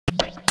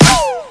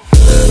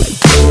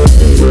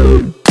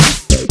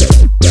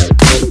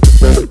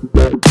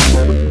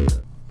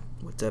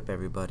What's up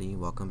everybody,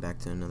 welcome back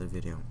to another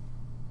video.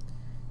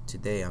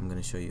 Today I'm going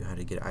to show you how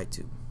to get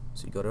Itube.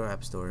 So you go to our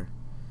App Store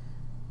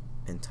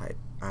and type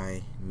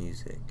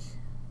iMusic.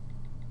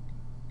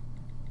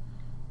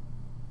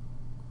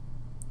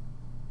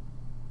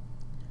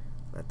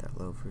 Let that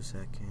load for a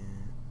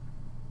second.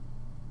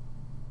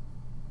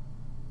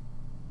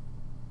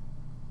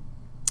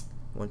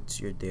 Once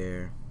you're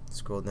there,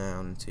 scroll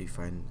down until you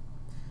find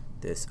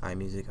this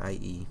iMusic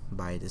IE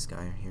by this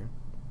guy here.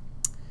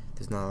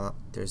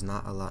 There's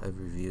not a lot of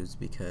reviews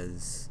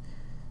because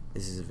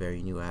this is a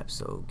very new app,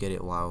 so get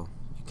it while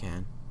you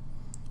can.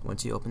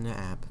 Once you open the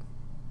app,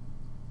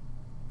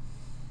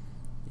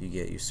 you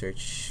get your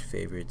search,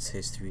 favorites,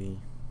 history,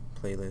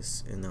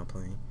 playlists, and now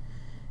playing.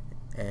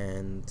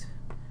 And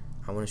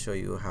I want to show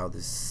you how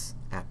this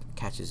app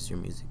catches your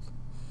music.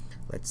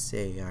 Let's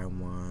say I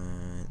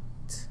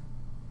want,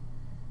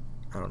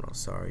 I don't know,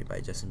 Sorry by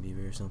Justin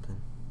Bieber or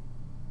something.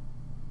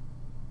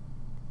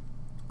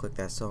 Click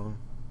that song.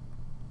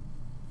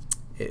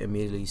 It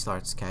immediately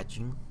starts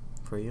catching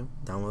for you,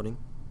 downloading.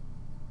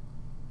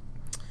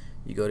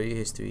 You go to your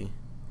history,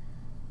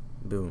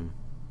 boom.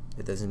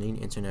 It doesn't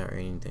need internet or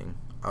anything.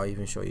 I'll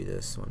even show you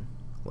this one.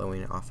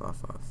 Lowering it off.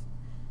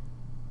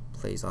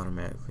 Plays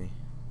automatically.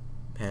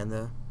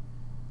 Panda,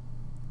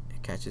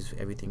 it catches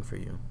everything for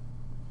you.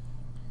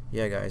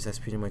 Yeah guys, that's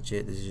pretty much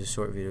it. This is just a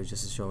short video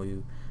just to show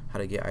you how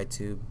to get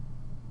Itube.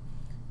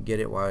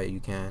 Get it while you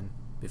can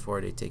before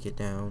they take it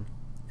down.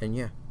 And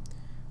yeah,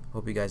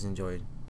 hope you guys enjoyed.